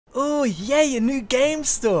Oh yay, a new game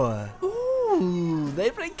store. Ooh, they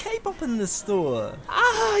play K-pop in the store.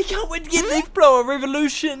 Ah, I can't wait to get Leaf Blower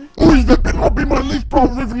Revolution. Oi, that better not be my leaf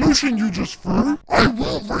blower revolution you just threw. I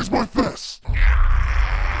will raise my fist.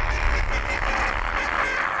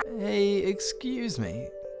 Hey, excuse me.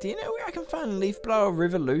 Do you know where I can find Leaf Blower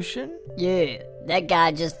Revolution? Yeah, that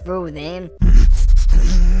guy just threw them.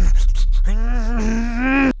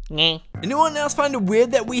 Anyone else find it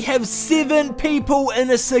weird that we have 7 people in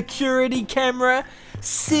a security camera?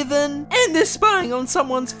 7? And they're spying on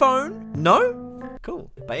someone's phone? No?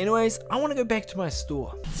 Cool. But anyways, I want to go back to my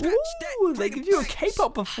store. Ooh, they give you a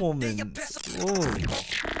K-pop performance. Ooh,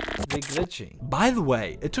 they're glitching. By the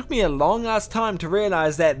way, it took me a long ass time to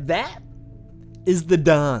realize that that is the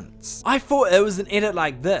dance. I thought it was an edit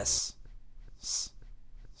like this.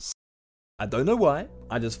 I don't know why,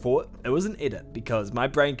 I just thought it was an edit because my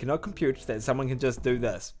brain cannot compute that someone can just do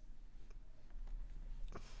this.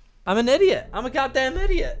 I'm an idiot. I'm a goddamn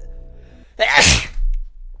idiot.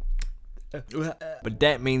 But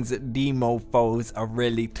that means that the mofos are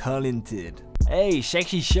really talented. Hey,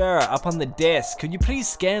 Shakshi Shara, up on the desk. Could you please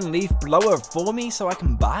scan Leaf Blower for me so I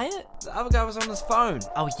can buy it? The other guy was on his phone.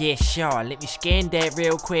 Oh yeah, sure. Let me scan that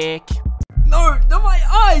real quick. No, not my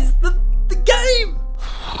eyes. The game.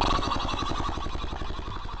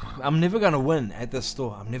 I'm never gonna win at this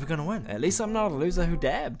store. I'm never gonna win. At least I'm not a loser who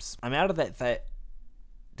dabs. I'm out of that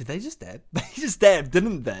Did they just dab? They just dabbed,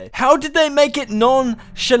 didn't they? How did they make it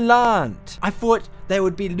nonchalant? I thought they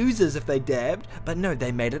would be losers if they dabbed, but no,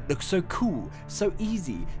 they made it look so cool, so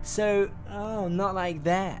easy, so, oh, not like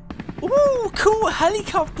that. Ooh, cool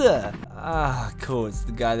helicopter. Ah, cool, it's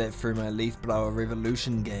the guy that threw my Leaf Blower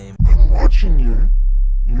Revolution game. I'm watching you,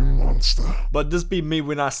 you monster. But this be me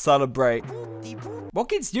when I celebrate. What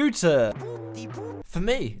gets you to? For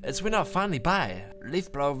me, it's when I finally buy Leaf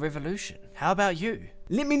Blower Revolution. How about you?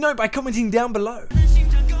 Let me know by commenting down below.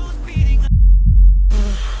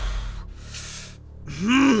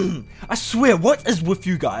 I swear, what is with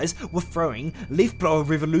you guys with throwing Leaf Blower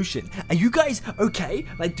Revolution? Are you guys okay?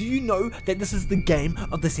 Like, do you know that this is the game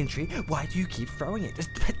of the century? Why do you keep throwing it?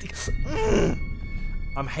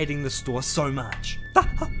 I'm hating the store so much.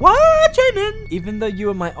 What, Jamin? Even though you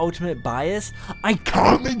are my ultimate bias, I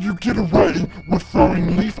Can't let you get away with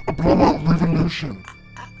throwing leaf blower revolution.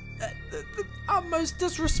 the utmost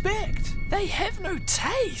disrespect. They have no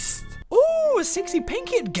taste. Ooh, a sexy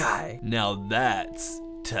pink-haired guy. Now that's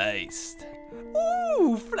taste.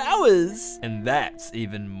 Ooh, flowers. And that's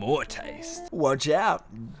even more taste. Watch out,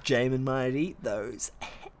 Jamin might eat those.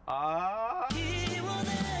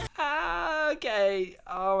 Okay.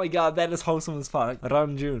 Oh my god, that is wholesome as fuck.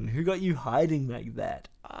 Ramjun, who got you hiding like that?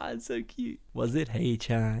 Ah, it's so cute. Was it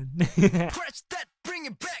Hey-chan?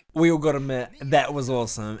 We all gotta admit, that was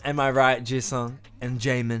awesome. Am I right, Jisung and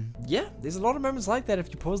Jamin? Yeah, there's a lot of moments like that if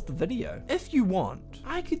you pause the video. If you want,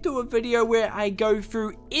 I could do a video where I go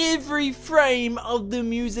through every frame of the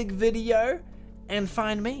music video and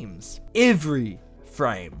find memes. Every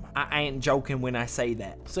frame. I ain't joking when I say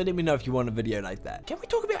that. So let me know if you want a video like that. Can we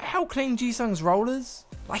talk about how clean Jisung's roll is?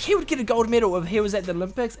 Like, he would get a gold medal if he was at the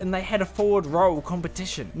Olympics and they had a forward roll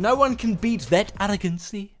competition. No one can beat that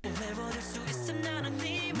arrogancy.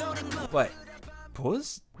 Wait,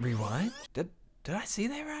 pause? Rewind? Did I see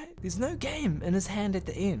that right? There's no game in his hand at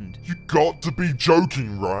the end. You got to be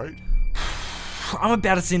joking, right? I'm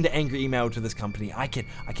about to send an angry email to this company. I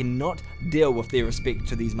cannot deal with their respect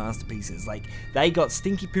to these masterpieces. Like, they got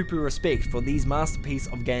stinky poo poo respect for these masterpiece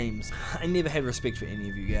of games. I never had respect for any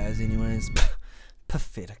of you guys anyways.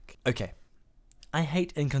 Pathetic. Okay. I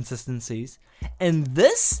hate inconsistencies, and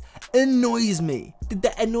this annoys me. Did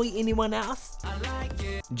that annoy anyone else?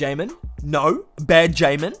 Jamin? No. Bad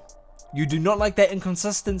Jamin. You do not like that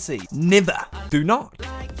inconsistency. Never. Do not.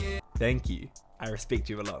 Thank you. I respect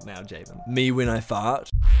you a lot now, Jamin. Me when I fart.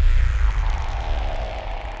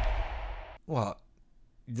 What?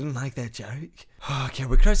 You didn't like that joke? Okay,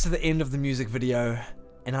 we're close to the end of the music video,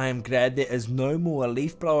 and I am glad there is no more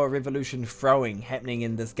Leaf Blower Revolution throwing happening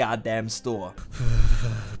in this goddamn store.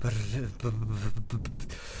 But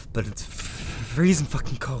it's freezing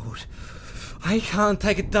fucking cold. I can't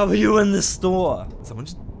take a W in this store. Someone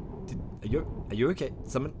just... Are you okay?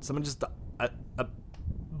 Someone just...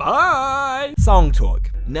 Bye! Song talk.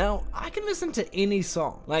 Now, I can listen to any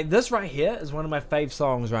song. Like, this right here is one of my fave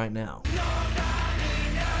songs right now.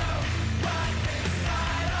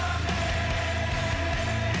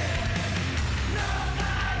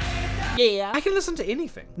 Yeah, I can listen to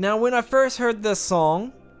anything. Now, when I first heard this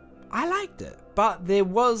song, I liked it. But there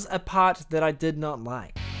was a part that I did not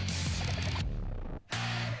like.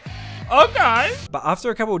 Okay. But after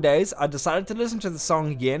a couple of days, I decided to listen to the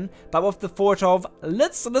song again, but with the thought of,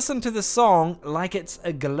 let's listen to the song like it's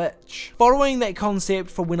a glitch. Following that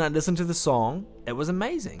concept for when I listened to the song, it was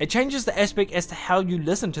amazing. It changes the aspect as to how you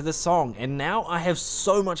listen to the song, and now I have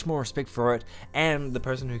so much more respect for it and the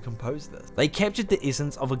person who composed this. They captured the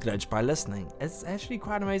essence of a glitch by listening. It's actually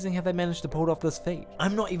quite amazing how they managed to pull off this feat.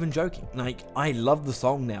 I'm not even joking. Like, I love the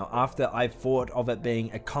song now after I thought of it being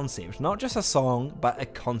a concept. Not just a song, but a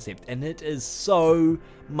concept, and it is so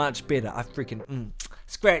much better. I freaking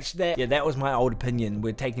scratch that. Yeah, that was my old opinion.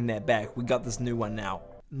 We're taking that back. We got this new one now.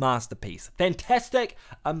 Masterpiece. Fantastic.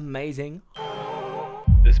 Amazing.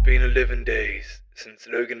 It's been 11 days since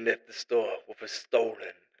Logan left the store with a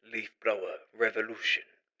stolen leaf blower revolution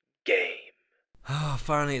game. Oh,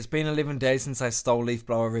 finally, it's been 11 days since I stole Leaf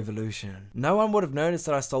Blower Revolution. No one would have noticed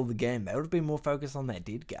that I stole the game. They would have been more focused on that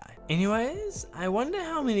dead guy. Anyways, I wonder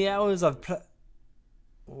how many hours I've played.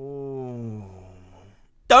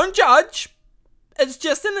 Don't judge! It's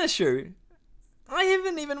just an issue. I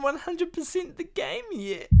haven't even 100%'d the game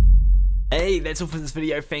yet. Hey, that's all for this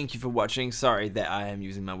video. Thank you for watching. Sorry that I am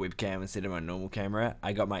using my webcam instead of my normal camera.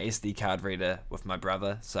 I got my SD card reader with my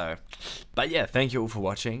brother, so. But yeah, thank you all for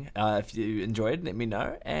watching. If you enjoyed, let me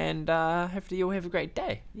know. And hopefully you'll have a great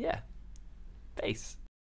day. Yeah. Peace.